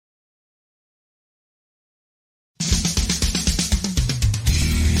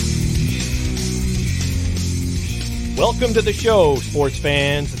Welcome to the show, sports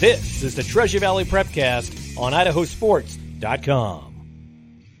fans. This is the Treasure Valley Prepcast on idahosports.com.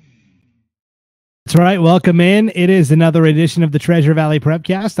 That's right. Welcome in. It is another edition of the Treasure Valley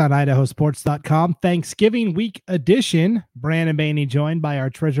Prepcast on idahosports.com. Thanksgiving week edition. Brandon Baney joined by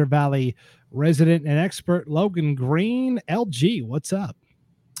our Treasure Valley resident and expert, Logan Green. LG, what's up?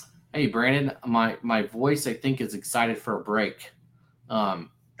 Hey, Brandon. My voice, I think, is excited for a break.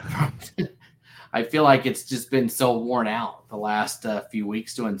 I feel like it's just been so worn out the last few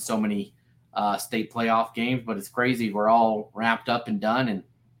weeks doing so many state playoff games, but it's crazy. We're all wrapped up and done and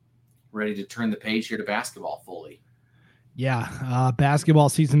ready to turn the page here to basketball fully. Yeah, basketball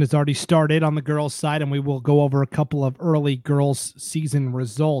season has already started on the girls' side, and we will go over a couple of early girls' season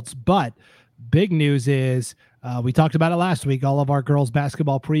results. But big news is we talked about it last week. All of our girls'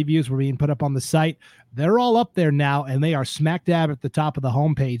 basketball previews were being put up on the site. They're all up there now, and they are smack dab at the top of the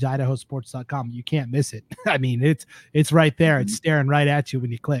homepage, idahosports.com. You can't miss it. I mean, it's right there. It's staring right at you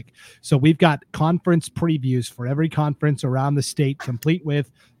when you click. So we've got conference previews for every conference around the state, complete with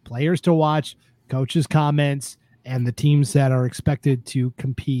players to watch, coaches' comments, and the teams that are expected to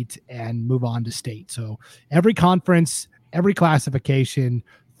compete and move on to state. So every conference, every classification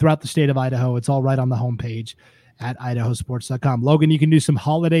throughout the state of Idaho, it's all right on the homepage at idahosports.com. Logan, you can do some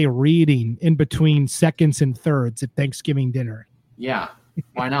holiday reading in between seconds and thirds at Thanksgiving dinner. Yeah,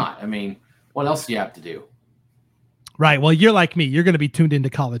 why not? I mean, what else do you have to do? Right. Well, you're like me. You're going to be tuned into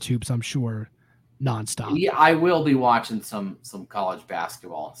college hoops, I'm sure, nonstop. Yeah, I will be watching some college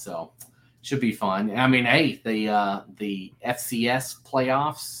basketball, so should be fun. I mean, hey, the FCS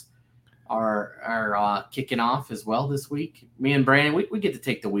playoffs are kicking off as well this week. Me and Brandon, we get to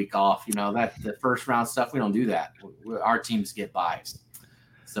take the week off. You know, that the first round stuff, we don't do that. Our teams get buys.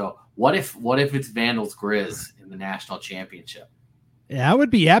 So what if it's Vandals Grizz in the national championship? Yeah, that would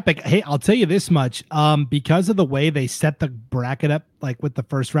be epic. Hey, I'll tell you this much. Because of the way they set the bracket up, like with the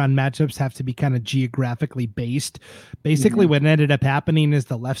first round matchups have to be kind of geographically based. Basically, what ended up happening is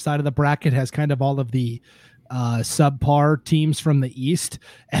the left side of the bracket has kind of all of the subpar teams from the East.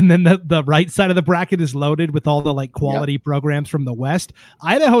 And then the right side of the bracket is loaded with all the like quality programs from the West.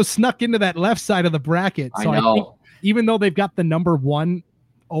 Idaho snuck into that left side of the bracket. So I think even though they've got the number one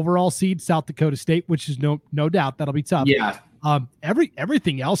overall seed, South Dakota State, which is no doubt that'll be tough. Yeah.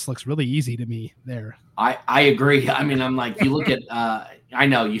 Everything else looks really easy to me there. I agree. I mean, I'm like, you look at, I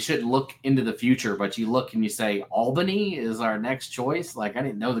know you shouldn't look into the future, but you look and you say, Albany is our next choice. Like, I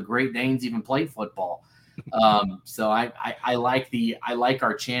didn't know the Great Danes even played football. So I like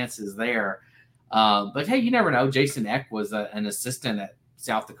our chances there. But hey, you never know. Jason Eck was an assistant at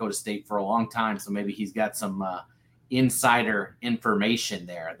South Dakota State for a long time. So maybe he's got some insider information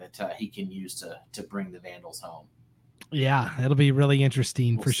there that he can use to bring the Vandals home. Yeah, it'll be really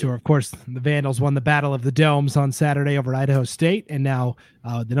interesting for sure. Of course, the Vandals won the Battle of the Domes on Saturday over Idaho State, and now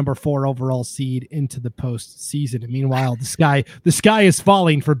the number 4 overall seed into the postseason. And meanwhile, the sky is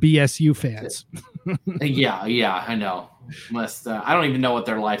falling for BSU fans. Yeah, I know. I don't even know what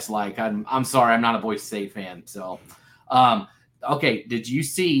their life's like. I'm sorry, I'm not a Boise State fan. So, okay, did you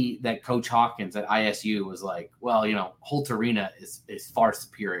see that Coach Hawkins at ISU was like, well, you know, Holt Arena is far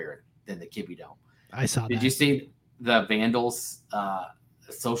superior than the Kibbe Dome? I saw that. Did you see the Vandals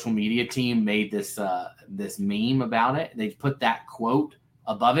social media team made this meme about it? They put that quote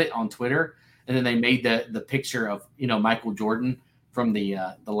above it on Twitter, and then they made the picture of, you know, Michael Jordan from the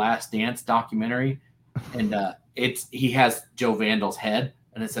Last Dance documentary, and he has Joe Vandal's head,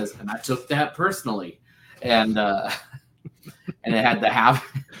 and it says, and I took that personally, and and it had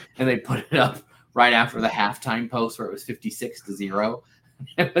and they put it up right after the halftime post where it was 56-0.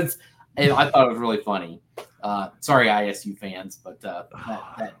 I thought it was really funny. Sorry, ISU fans, but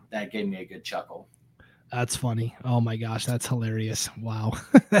that gave me a good chuckle. That's funny. Oh my gosh, that's hilarious. Wow.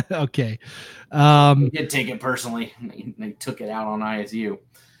 Okay. They did take it personally. They took it out on ISU.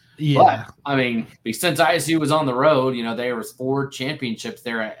 Yeah. But, I mean, since ISU was on the road, you know, there was 4 championships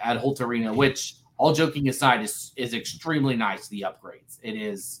there at Holt Arena, which, all joking aside, is extremely nice. The upgrades. It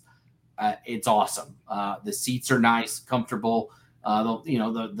is. It's awesome. The seats are nice, comfortable.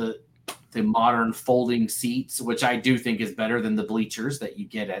 The modern folding seats, which I do think is better than the bleachers that you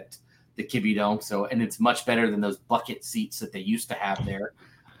get at the Kibbe Dome. So, and it's much better than those bucket seats that they used to have there.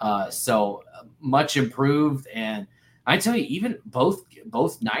 So much improved. And I tell you, even both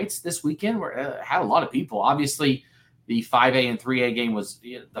nights this weekend had a lot of people. Obviously, the 5A and 3A game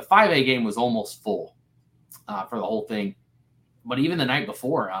the 5A game was almost full for the whole thing. But even the night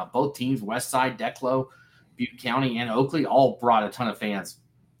before, both teams, Westside, Declo, Butte County, and Oakley, all brought a ton of fans.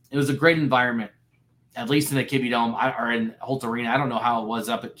 It was a great environment, at least in the Kibbe Dome or in Holt Arena. I don't know how it was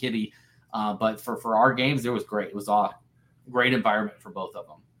up at Kibbe. But for our games, it was great. It was a great environment for both of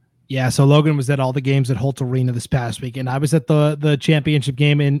them. Yeah, so Logan was at all the games at Holt Arena this past week, and I was at the championship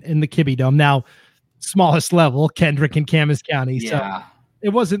game in the Kibbe Dome. Now, smallest level, Kendrick and Camas County. Yeah. So it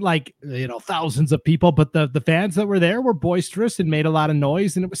wasn't like, thousands of people, but the fans that were there were boisterous and made a lot of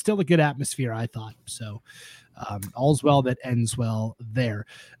noise, and it was still a good atmosphere, I thought. So all's well that ends well there.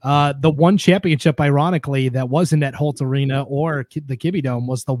 The one championship, ironically, that wasn't at Holt Arena or the Kibbe Dome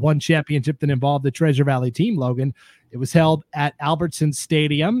was the one championship that involved the Treasure Valley team, Logan. It was held at Albertson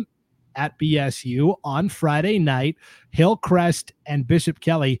Stadium at BSU on Friday night. Hillcrest and Bishop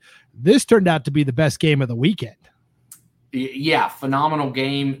Kelly. This turned out to be the best game of the weekend. Yeah, phenomenal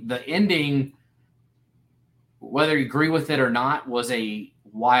game. The ending, whether you agree with it or not, was a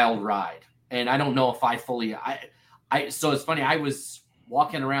wild ride. And I don't know if I fully so it's funny, I was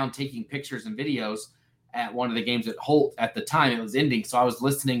walking around taking pictures and videos at one of the games at Holt at the time it was ending. So I was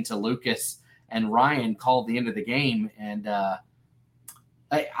listening to Lucas and Ryan call the end of the game. And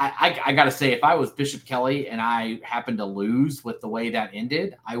I got to say, if I was Bishop Kelly and I happened to lose with the way that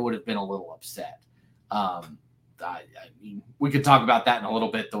ended, I would have been a little upset. I mean, we could talk about that in a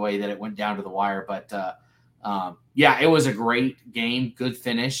little bit, the way that it went down to the wire. But, yeah, it was a great game, good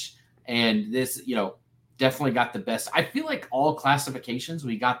finish. And this, definitely got the best. I feel like all classifications,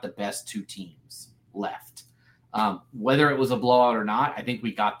 we got the best two teams left. Whether it was a blowout or not, I think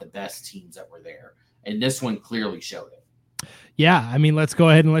we got the best teams that were there. And this one clearly showed it. Yeah, I mean, let's go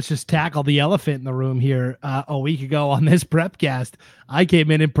ahead and let's just tackle the elephant in the room here. A week ago on this Prepcast, I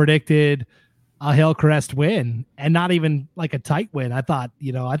came in and predicted a Hillcrest win, and not even like a tight win. I thought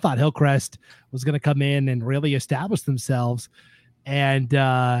Hillcrest was going to come in and really establish themselves. And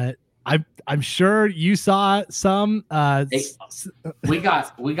I'm sure you saw some. We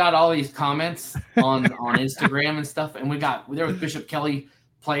got all these comments on Instagram and stuff, and there was Bishop Kelly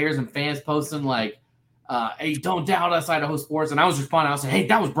players and fans posting like, hey, don't doubt us, Idaho Sports. And I was responding. I was saying, hey,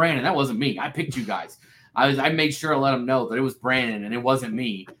 that was Brandon. That wasn't me. I picked you guys. I made sure to let them know that it was Brandon and it wasn't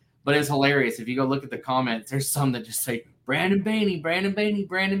me. But it's hilarious. If you go look at the comments, there's some that just say, Brandon Baney, Brandon Baney,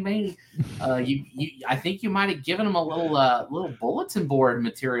 Brandon Baney. I think you might have given him a little bulletin board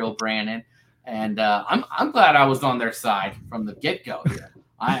material, Brandon. And I'm glad I was on their side from the get-go here.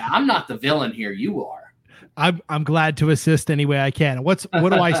 I'm not the villain here. You are. I'm glad to assist any way I can. What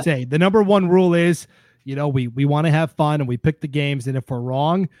do I say? The number one rule is, we want to have fun and we pick the games. And if we're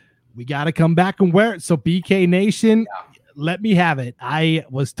wrong, we got to come back and wear it. So BK Nation, let me have it. I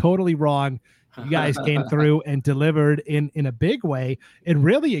was totally wrong. You guys came through and delivered in a big way. And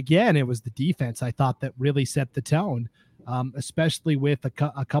really, again, it was the defense, I thought, that really set the tone, especially with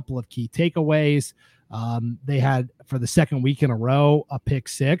a couple of key takeaways. They had, for the second week in a row, a pick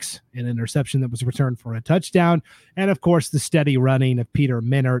six, an interception that was returned for a touchdown. And, of course, the steady running of Peter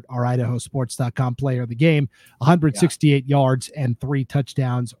Minert, our IdahoSports.com player of the game, 168 yards and 3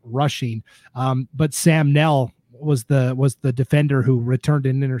 touchdowns rushing. But Sam Nell was the defender who returned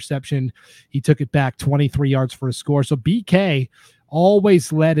an interception. He took it back 23 yards for a score. So BK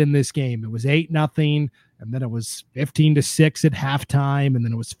always led in this game. It was 8-0, and then it was 15-6 at halftime, and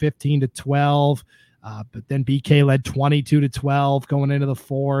then it was 15-12. But then BK led 22-12 going into the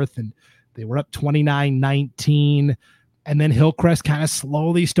fourth, and they were up 29-19. And then Hillcrest kind of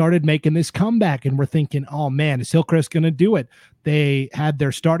slowly started making this comeback, and we're thinking, oh man, is Hillcrest going to do it? They had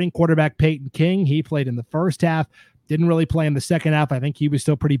their starting quarterback, Peyton King. He played in the first half, didn't really play in the second half. I think he was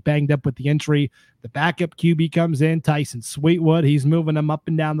still pretty banged up with the injury. The backup QB comes in, Tyson Sweetwood. He's moving them up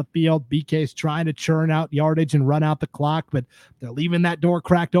and down the field. BK's trying to churn out yardage and run out the clock, but they're leaving that door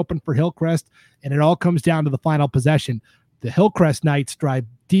cracked open for Hillcrest, and it all comes down to the final possession. The Hillcrest Knights drive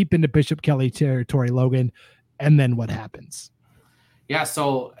deep into Bishop Kelly territory, Logan, and then what happens? Yeah,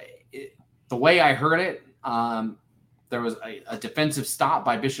 so the way I heard it, there was a defensive stop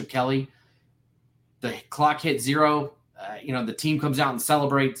by Bishop Kelly. The clock hit 0. The team comes out and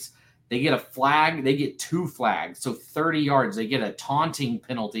celebrates. They get a flag. They get 2 flags, so 30 yards. They get a taunting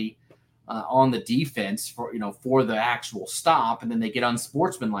penalty on the defense for the actual stop, and then they get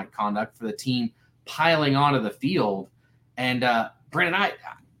unsportsmanlike conduct for the team piling onto the field. And Brandon,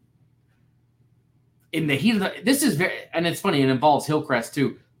 in the heat of this is very, and it's funny, it involves Hillcrest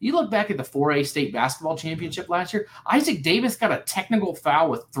too. You look back at the 4A state basketball championship last year, Isaac Davis got a technical foul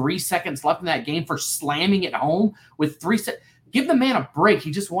with 3 seconds left in that game for slamming it home with 3 seconds. Give the man a break. He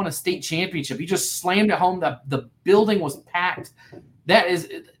just won a state championship. He just slammed it home. The building was packed. That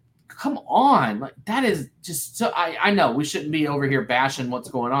is, come on. Like, that is just so, I know we shouldn't be over here bashing what's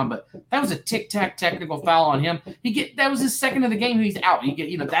going on, but that was a tic-tac technical foul on him. That was his second of the game. He's out.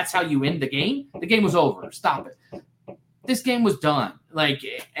 That's how you end the game. The game was over. Stop it. This game was done. like,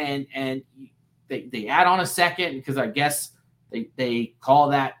 and they add on a second because I guess they call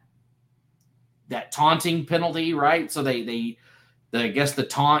that taunting penalty, right? So I guess the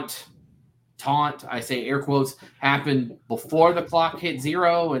taunt, I say air quotes, happened before the clock hit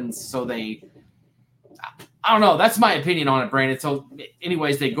 0. And so I don't know. That's my opinion on it, Brandon. So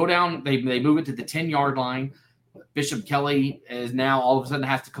anyways, they go down, they move it to the 10-yard line. Bishop Kelly is now all of a sudden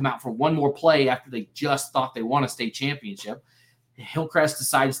has to come out for one more play after they just thought they won a state championship. Hillcrest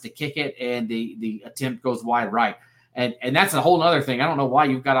decides to kick it, and the attempt goes wide right. And that's a whole other thing. I don't know why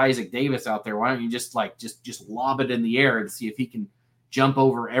you've got Isaac Davis out there. Why don't you just lob it in the air and see if he can jump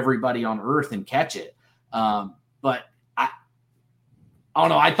over everybody on earth and catch it? But I don't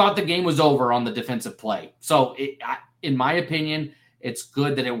know. I thought the game was over on the defensive play. So in my opinion, it's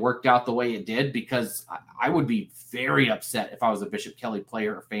good that it worked out the way it did, because I would be very upset if I was a Bishop Kelly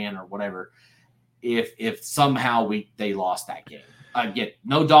player or fan or whatever, if somehow they lost that game. Again,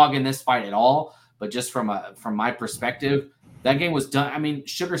 no dog in this fight at all, but just from my perspective, that game was done. I mean,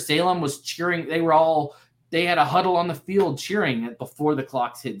 Sugar Salem was cheering. They had a huddle on the field cheering before the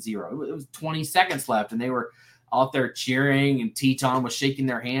clocks hit 0. It was 20 seconds left, and they were out there cheering, and Teton was shaking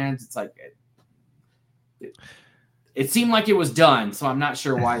their hands. It's like it seemed like it was done, so I'm not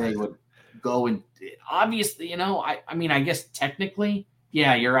sure why they would go. And obviously, I mean, I guess technically,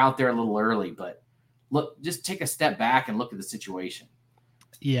 yeah, you're out there a little early, but look, just take a step back and look at the situation.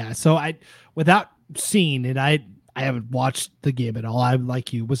 Yeah. So without seeing it, I haven't watched the game at all. I,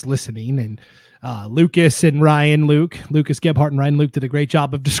 like you, was listening, and Lucas Gebhardt and Ryan Luke did a great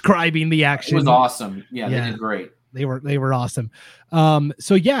job of describing the action. It was awesome. Yeah. They did great. They were awesome.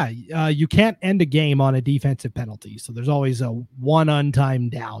 So yeah, you can't end a game on a defensive penalty. So there's always a one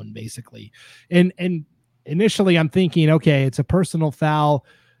untimed down, basically. And initially I'm thinking, okay, it's a personal foul.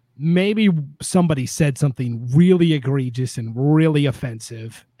 Maybe somebody said something really egregious and really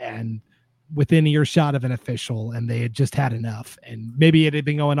offensive and within earshot of an official, and they had just had enough. And maybe it had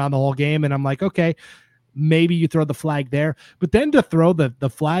been going on the whole game. And I'm like, okay, maybe you throw the flag there. But then to throw the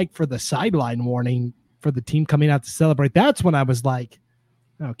flag for the sideline warning for the team coming out to celebrate, that's when I was like,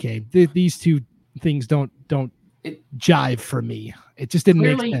 okay, these two things don't jive for me. It just didn't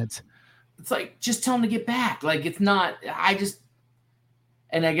make sense. It's like, just tell them to get back. Like, it's not,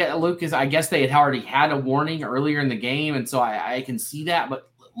 and I get Lucas, I guess they had already had a warning earlier in the game. And so I can see that, but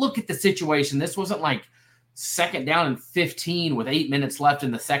look at the situation. This wasn't like 2nd down and 15 with 8 minutes left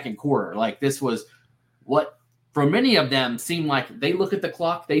in the second quarter. Like, this was what for many of them seemed like they look at the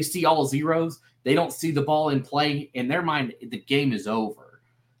clock, they see all zeros. They don't see the ball in play. In their mind, the game is over.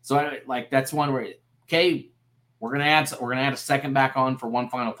 So that's one where, okay, we're gonna add a second back on for one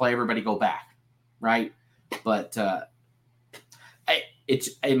final play. Everybody go back, right? But it's,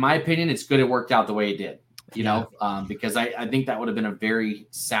 in my opinion, it's good it worked out the way it did. Because I think that would have been a very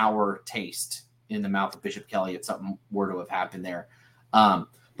sour taste in the mouth of Bishop Kelly if something were to have happened there.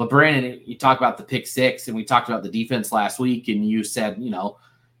 But Brandon, you talk about the pick 6, and we talked about the defense last week, and you said,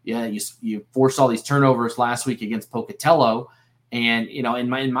 you forced all these turnovers last week against Pocatello. And, in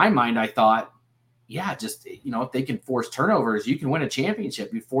my mind, I thought, yeah, just, if they can force turnovers, you can win a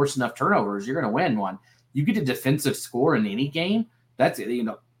championship. You force enough turnovers, you're going to win one. You get a defensive score in any game. That's,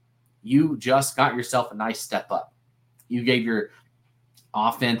 you just got yourself a nice step up. You gave your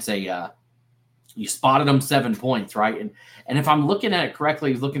offense you spotted them 7 points, right? And if I'm looking at it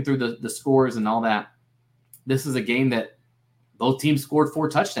correctly, looking through the scores and all that, this is a game that both teams scored 4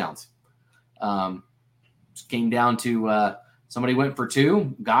 touchdowns. Just came down to somebody went for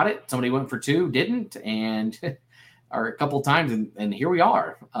 2, got it. Somebody went for 2, didn't, and or a couple of times, and here we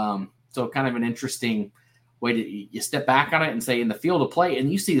are. So kind of an interesting way to you step back on it and say, in the field of play,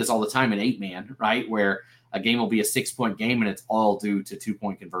 and you see this all the time in 8-man, right, where a game will be a 6-point game and it's all due to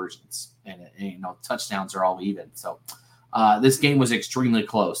 2-point conversions, and touchdowns are all even. So this game was extremely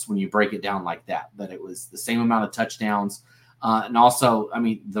close when you break it down like that it was the same amount of touchdowns. And also, I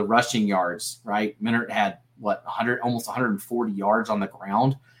mean, the rushing yards, right? Minert had almost 140 yards on the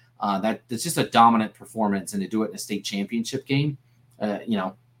ground. That's just a dominant performance, and to do it in a state championship game,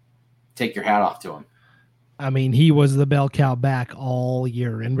 take your hat off to him. I mean, he was the bell cow back all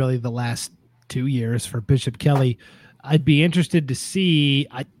year, and really the last 2 years for Bishop Kelly. I'd be interested to see.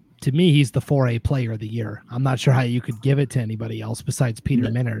 To me, he's the 4A player of the year. I'm not sure how you could give it to anybody else besides Peter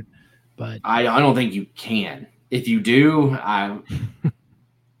Minert, but I don't think you can. If you do,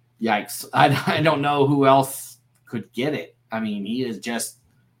 yikes! I don't know who else could get it. I mean, he is just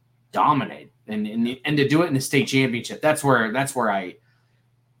dominated, and to do it in the state championship, that's where I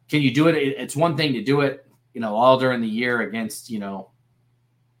can you do it. It's one thing to do it, all during the year against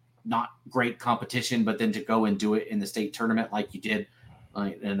not great competition, but then to go and do it in the state tournament like you did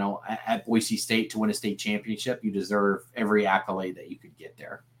At Boise State to win a state championship, you deserve every accolade that you could get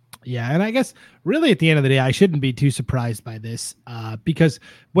there. Yeah, and I guess really at the end of the day, I shouldn't be too surprised by this because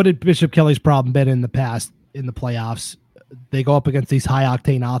what had Bishop Kelly's problem been in the past in the playoffs? They go up against these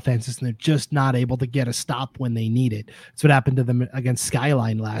high-octane offenses, and they're just not able to get a stop when they need it. That's what happened to them against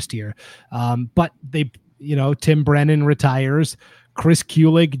Skyline last year. But Tim Brennan retires. Chris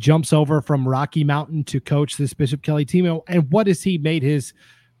Kulig jumps over from Rocky Mountain to coach this Bishop Kelly team. And what has he made his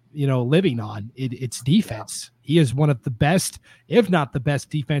living on? It's defense. He is one of the best, if not the best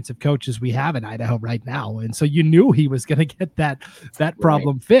defensive coaches we have in Idaho right now. And so you knew he was going to get that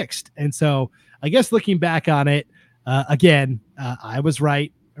problem fixed. And so I guess looking back on it, again, I was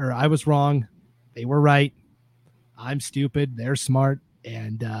right or I was wrong. They were right. I'm stupid. They're smart.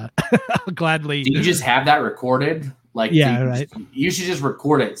 And I'll gladly. Do you just have that recorded? Right. You should just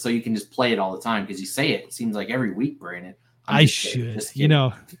record it so you can just play it all the time because you say it. It seems like every week, Brandon. I should.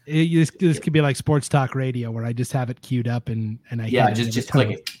 This could be like sports talk radio where I just have it queued up and I just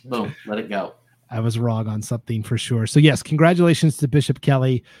click it. Boom, let it go. I was wrong on something for sure. So yes, congratulations to Bishop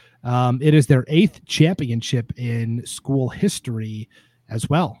Kelly. It is their 8th championship in school history as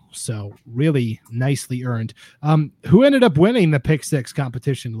well. So really nicely earned. Who ended up winning the Pick Six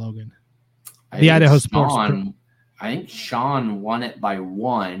competition, Logan? The Idaho Sports. I think Sean won it by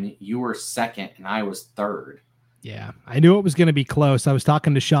 1. You were second, and I was third. Yeah, I knew it was going to be close. I was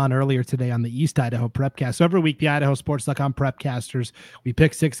talking to Sean earlier today on the East Idaho Prepcast. So every week, the IdahoSports.com Prepcasters, we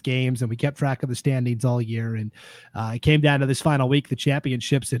pick 6 games, and we kept track of the standings all year. And it came down to this final week, the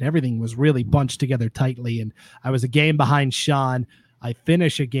championships, and everything was really bunched together tightly. And I was a game behind Sean. I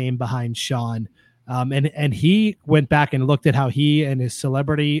finished a game behind Sean. And he went back and looked at how he and his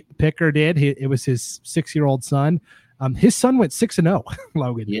celebrity picker did. It was his 6-year-old son. His son went 6-0,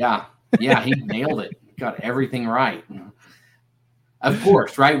 Logan. Yeah, he nailed it. Got everything right. Of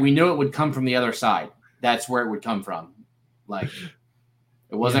course, right? We knew it would come from the other side. That's where it would come from. Like,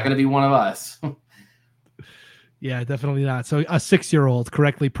 it wasn't going to be one of us. Yeah, definitely not. So a 6-year-old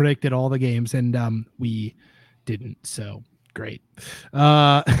correctly predicted all the games, and we didn't. So great.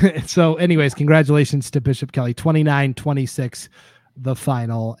 So anyways, congratulations to Bishop Kelly. 29-26, the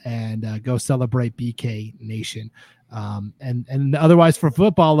final, and go celebrate BK Nation. And otherwise for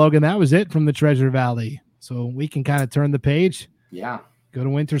football, Logan, that was it from the Treasure Valley. So we can kind of turn the page. Yeah. Go to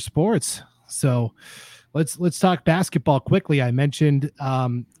winter sports. So let's talk basketball quickly. I mentioned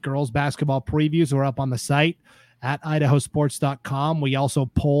girls basketball previews are up on the site at idahosports.com. We also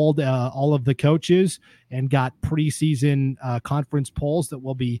polled all of the coaches and got preseason conference polls that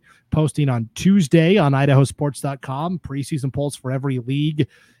we'll be posting on Tuesday on idahosports.com. Preseason polls for every league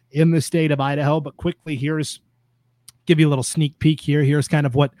in the state of Idaho. But quickly, give you a little sneak peek here. Here's kind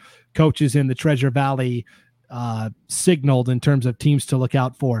of what coaches in the Treasure Valley signaled in terms of teams to look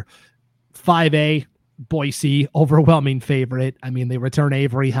out for. 5A, Boise, overwhelming favorite. I mean, they return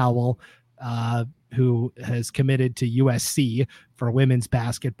Avery Howell, who has committed to USC for women's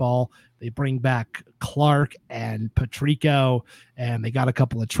basketball. They bring back Clark and Patrico, and they got a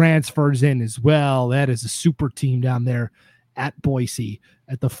couple of transfers in as well. That is a super team down there at Boise.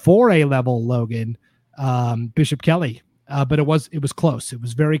 At the 4A level, Logan, Bishop Kelly, but it was close. It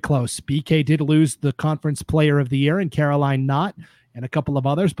was very close. BK did lose the conference player of the year and Caroline Knott and a couple of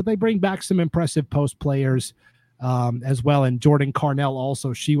others, but they bring back some impressive post players as well. And Jordan Carnell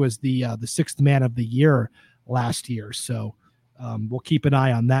also, she was the 6th man of the year last year. So we'll keep an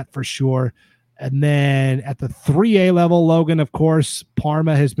eye on that for sure. And then at the 3A level, Logan, of course,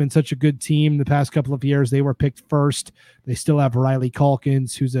 Parma has been such a good team the past couple of years. They were picked first. They still have Riley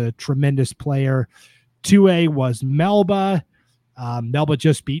Calkins, who's a tremendous player. 2A was Melba. Melba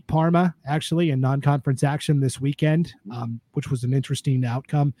just beat Parma, actually, in non-conference action this weekend, which was an interesting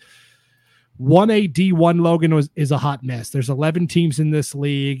outcome. 1A D1, Logan, is a hot mess. There's 11 teams in this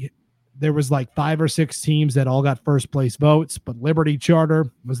league. There was like 5 or 6 teams that all got first place votes, but Liberty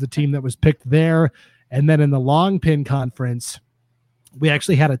Charter was the team that was picked there. And then in the Long Pin Conference, we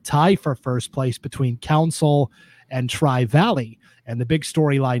actually had a tie for first place between Council and Tri-Valley. And the big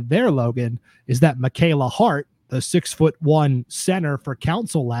storyline there, Logan, is that Michaela Hart, the 6'1" center for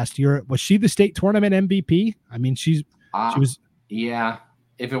Council last year, was she the state tournament MVP? I mean, she was. Yeah.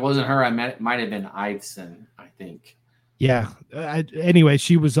 If it wasn't her, it might have been Iveson, I think. Yeah. Anyway,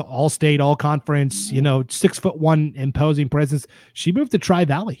 she was all state, all conference, 6'1" imposing presence. She moved to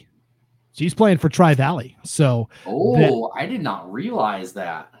Tri-Valley. She's playing for Tri-Valley. So. I did not realize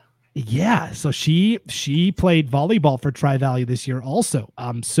that. Yeah, so she played volleyball for Tri-Valley this year also.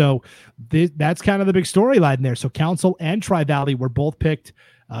 So that's kind of the big storyline there. So Council and Tri-Valley were both picked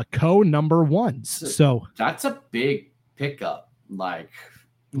co-number 1s. So that's a big pickup. Like,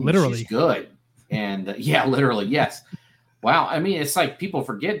 literally, she's good. And yeah, literally, yes. Wow. I mean, it's like people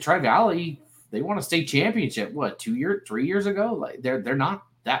forget Tri-Valley, they won a state championship, 3 years ago? Like they're not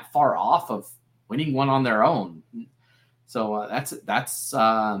that far off of winning one on their own. So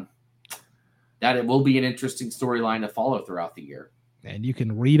that it will be an interesting storyline to follow throughout the year. And you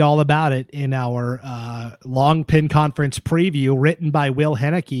can read all about it in our Long Pin Conference preview written by Will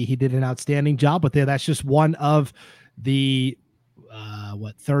Henneke. He did an outstanding job with it. That's just one of the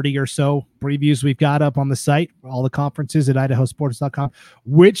 30 or so previews we've got up on the site for all the conferences at idahosports.com.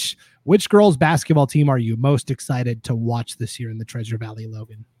 Which girls basketball team are you most excited to watch this year in the Treasure Valley,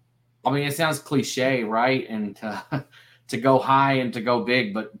 Logan? I mean, it sounds cliche, right? And to go high and to go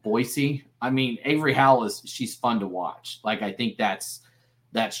big, but Boise, I mean, Avery Howell she's fun to watch. Like, I think that's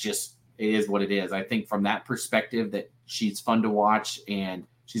just, it is what it is. I think from that perspective that she's fun to watch, and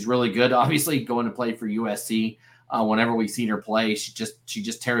she's really good. Obviously going to play for USC. Whenever we've seen her play, she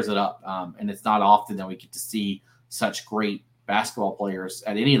just tears it up. And it's not often that we get to see such great basketball players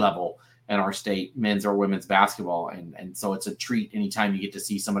at any level in our state, men's or women's basketball. And so it's a treat anytime you get to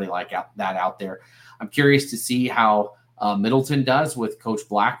see somebody like that out there. I'm curious to see how Middleton does with Coach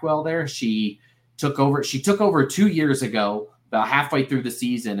Blackwell there. She took over 2 years ago, about halfway through the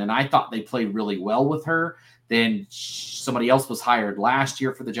season, and I thought they played really well with her. Then somebody else was hired last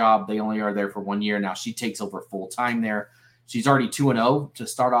year for the job. They only are there for 1 year. Now she takes over full time there. She's already 2-0 to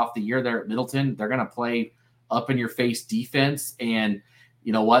start off the year there at Middleton. They're going to play up in your face defense. And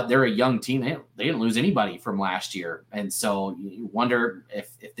you know what? They're a young team. They didn't lose anybody from last year. And so you wonder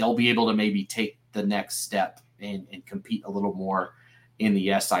if they'll be able to maybe take the next step and compete a little more in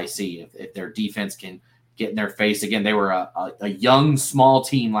the SIC. If their defense can get in their face. Again, they were a young, small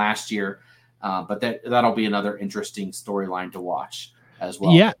team last year. But that'll be another interesting storyline to watch as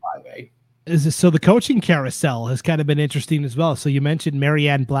well. Yeah. 5A. So the coaching carousel has kind of been interesting as well. So you mentioned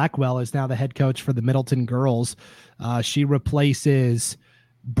Marianne Blackwell is now the head coach for the Middleton girls. She replaces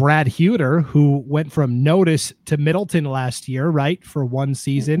Brad Huter, who went from Notice to Middleton last year, right, for one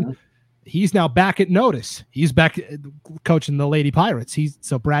season. Mm-hmm. He's now back at Notice. He's back coaching the Lady Pirates.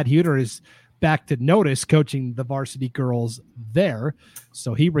 So Brad Huter is back to Notice coaching the varsity girls there.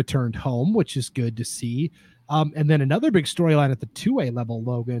 So he returned home, which is good to see. And then another big storyline at the 2A level,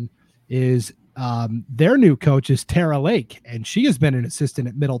 Logan, is their new coach is Tara Lake, and she has been an assistant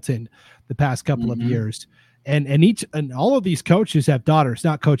at Middleton the past couple of years. And all of these coaches have daughters,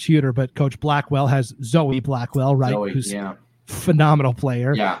 not Coach Huter, but Coach Blackwell has Zoe Blackwell, right? Who's a phenomenal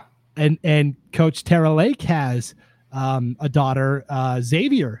player. Yeah. And Coach Tara Lake has a daughter,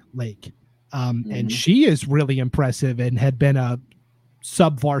 Xavier Lake. And she is really impressive and had been a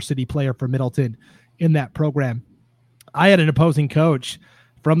sub-varsity player for Middleton in that program. I had an opposing coach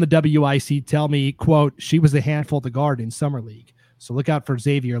from the WIC tell me, quote, she was a handful to guard in Summer League. So look out for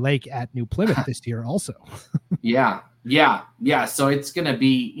Xavier Lake at New Plymouth this year also. Yeah. So it's going to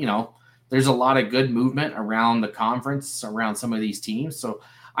be, there's a lot of good movement around the conference, around some of these teams. So,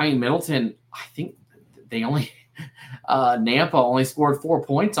 I mean, Middleton, I think they only Nampa only scored 4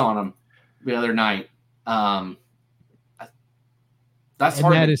 points on them the other night. That's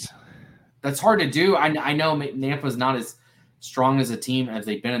hard to do. I know Nampa's not as strong as a team as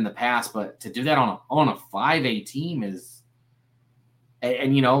they've been in the past, but to do that on a 5A team is,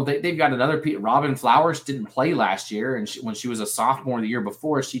 and they've got another Robin Flowers didn't play last year, and when she was a sophomore the year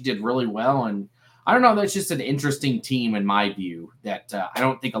before, she did really well. And I don't know, that's just an interesting team in my view that I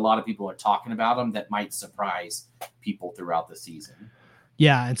don't think a lot of people are talking about them that might surprise people throughout the season.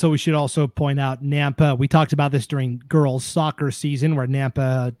 Yeah, and so we should also point out Nampa. We talked about this during girls' soccer season where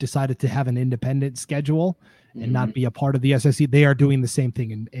Nampa decided to have an independent schedule and not be a part of the SIC. They are doing the same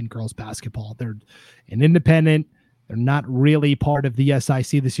thing in girls' basketball. They're an independent. They're not really part of the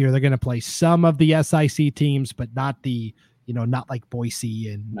SIC this year. They're going to play some of the SIC teams, but not the, not like Boise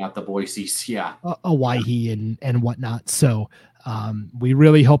and not the Boise's, Hawaii and whatnot. So we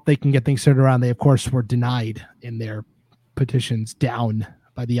really hope they can get things turned around. They, of course, were denied in their petitions down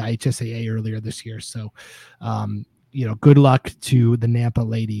by the IHSAA earlier this year. So, good luck to the Nampa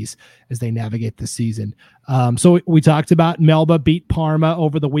ladies as they navigate the season. So we talked about Melba beat Parma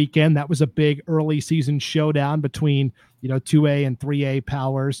over the weekend. That was a big early season showdown between, 2A and 3A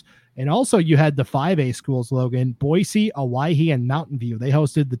powers. And also you had the 5A schools, Logan, Boise, Owyhee, and Mountain View. They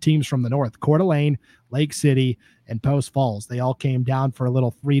hosted the teams from the north, Coeur d'Alene, Lake City, and Post Falls. They all came down for a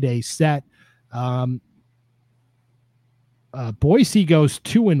little 3-day set. Boise goes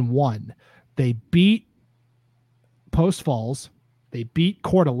 2-1. They beat Post Falls. They beat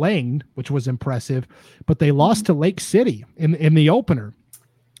Coeur d'Alene, which was impressive, but they lost to Lake City in the opener.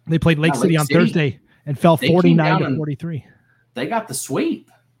 They played Lake City on Thursday and fell 49-43. they got the sweep.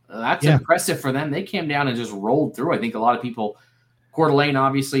 That's impressive for them. They came down and just rolled through. I think a lot of people, Coeur d'Alene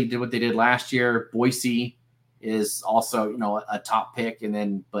obviously did what they did last year. Boise is also, a top pick.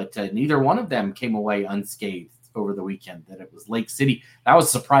 But neither one of them came away unscathed over the weekend. That it was Lake City. That was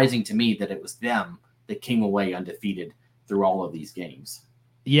surprising to me that it was them that came away undefeated through all of these games.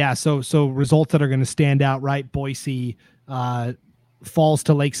 Yeah. So results that are going to stand out, right? Boise falls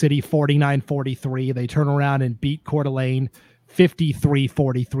to Lake City 49-43. They turn around and beat Coeur d'Alene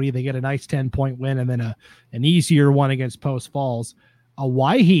 53-43. They get a nice 10-point win, and then an easier one against Post Falls.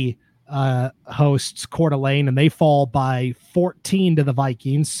 Owyhee hosts Coeur d'Alene, and they fall by 14 to the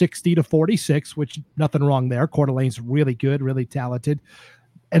Vikings, 60-46, which nothing wrong there. Coeur d'Alene's really good, really talented.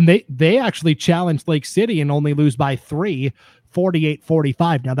 And they actually challenged Lake City and only lose by 3,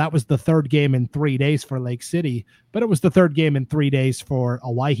 48-45. Now, that was the third game in 3 days for Lake City, but it was the third game in 3 days for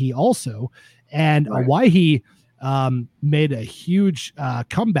Owyhee also. And right. Owyhee made a huge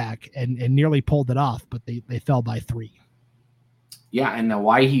comeback and nearly pulled it off, but they fell by 3. Yeah, and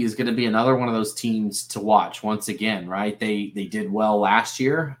Owyhee is going to be another one of those teams to watch once again, right? They did well last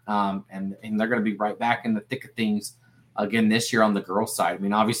year, and they're going to be right back in the thick of things again this year on the girls' side. I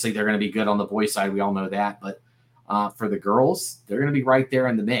mean, obviously they're going to be good on the boys' side. We all know that, but for the girls, they're going to be right there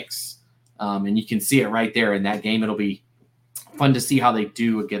in the mix, and you can see it right there in that game. It'll be fun to see how they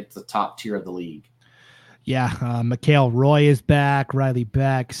do against the top tier of the league. Yeah, Mikhail Roy is back, Riley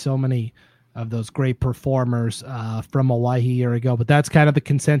Beck, so many of those great performers from Owyhee a year ago. But that's kind of the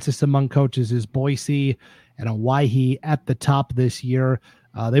consensus among coaches is Boise and Owyhee at the top this year.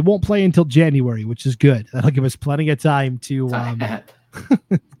 They won't play until January, which is good. That'll give us plenty of time to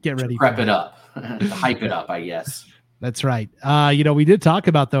get ready. Prep it up, to hype it up, I guess. That's right. We did talk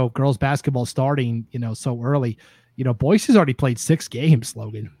about, though, girls basketball starting, so early. Boise's already played 6 games,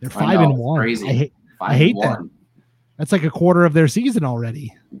 Logan. They're 5-1. Crazy. I hate that. That's like a quarter of their season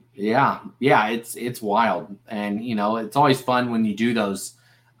already. Yeah, it's wild. And, it's always fun when you do those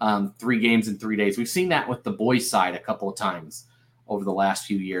 3 games in 3 days. We've seen that with the boys' side a couple of times over the last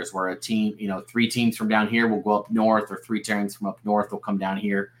few years where a team, 3 teams from down here will go up north, or 3 teams from up north will come down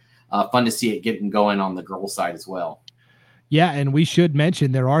here. Fun to see it getting going on the girls' side as well. Yeah, and we should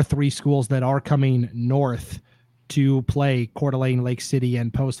mention there are 3 schools that are coming north to play Coeur d'Alene, Lake City,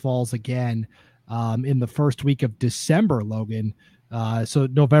 and Post Falls again in the first week of December, Logan. So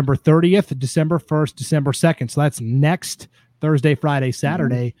November 30th, December 1st, December 2nd. So that's next Thursday, Friday,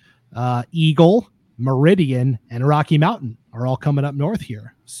 Saturday. Eagle, Meridian, and Rocky Mountain are all coming up north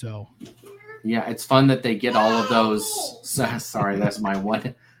here. So yeah, it's fun that they get all of those. Sorry, that's my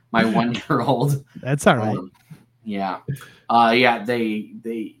 1-year-old. That's all right.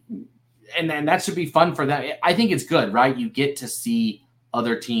 They and then that should be fun for them. I think it's good, right? You get to see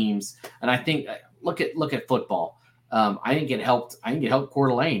other teams, and I think look at football. I think it helped Coeur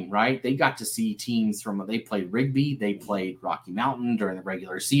d'Alene, right? They got to see teams they played Rigby, they played Rocky Mountain during the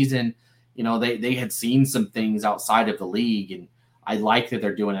regular season. They had seen some things outside of the league, and I like that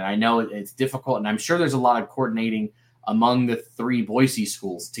they're doing it. I know it's difficult, and I'm sure there's a lot of coordinating among the 3 Boise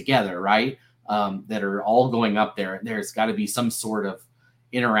schools together, right? That are all going up there. There's got to be some sort of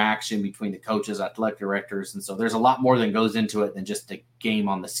interaction between the coaches, athletic directors, and so there's a lot more that goes into it than just a game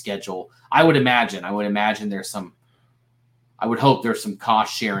on the schedule. I would imagine I would hope there's some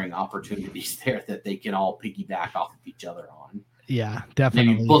cost sharing opportunities there that they can all piggyback off of each other on. Yeah,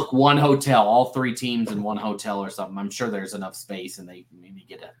 definitely. Maybe book one hotel, all 3 teams in one hotel or something. I'm sure there's enough space, and they maybe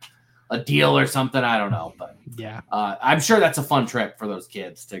get a deal or something. I don't know, but yeah, I'm sure that's a fun trip for those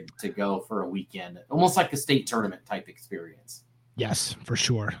kids to go for a weekend, almost like a state tournament type experience. Yes, for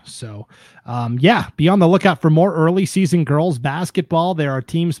sure. So, be on the lookout for more early season girls basketball. There are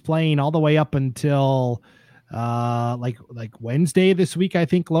teams playing all the way up until like Wednesday this week, I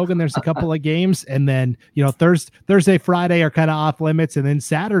think, Logan. There's a couple of games, and then Thursday, Friday are kind of off limits, and then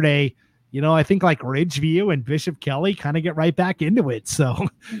Saturday, I think like Ridgeview and Bishop Kelly kind of get right back into it. So,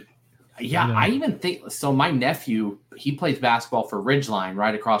 yeah, I even think so. My nephew, he plays basketball for Ridgeline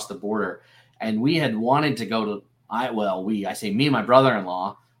right across the border, and we had wanted to go to. I say me and my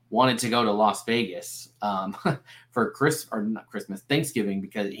brother-in-law wanted to go to Las Vegas for Thanksgiving,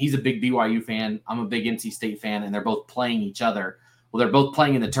 because he's a big BYU fan. I'm a big NC State fan, and they're both playing each other. Well, they're both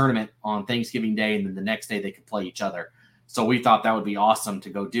playing in the tournament on Thanksgiving Day, and then the next day they could play each other. So we thought that would be awesome to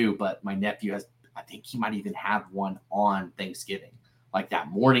go do, but my nephew I think he might even have one on Thanksgiving. Like that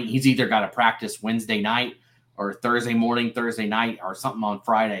morning, he's either got to practice Wednesday night or Thursday morning, Thursday night, or something on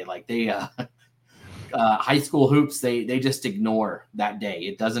Friday. Like they high school hoops, they just ignore that day.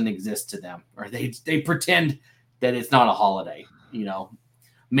 It doesn't exist to them, or they pretend that it's not a holiday,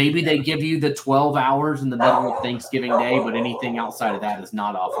 Maybe they give you the 12 hours in the middle of Thanksgiving Day, but anything outside of that is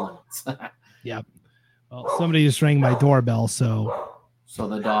not off limits. Yep. Well, somebody just rang my doorbell, so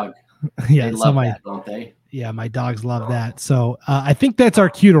the dog, yeah, they love that, don't they? Yeah, my dogs love that. So I think that's our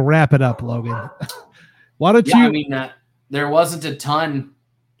cue to wrap it up, Logan. Why don't you? I mean, there wasn't a ton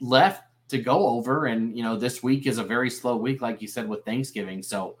left to go over, and this week is a very slow week, like you said, with Thanksgiving.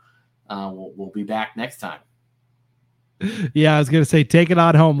 So we'll be back next time. Yeah, I was going to say, take it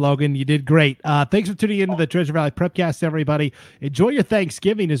on home, Logan. You did great. Thanks for tuning into the Treasure Valley Prepcast, everybody. Enjoy your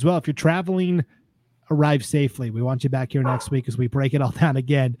Thanksgiving as well. If you're traveling, arrive safely. We want you back here next week as we break it all down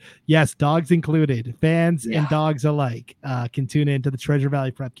again. Yes, dogs included, fans and dogs alike can tune into the Treasure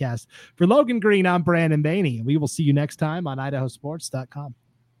Valley Prepcast. For Logan Green, I'm Brandon Baney, and we will see you next time on IdahoSports.com.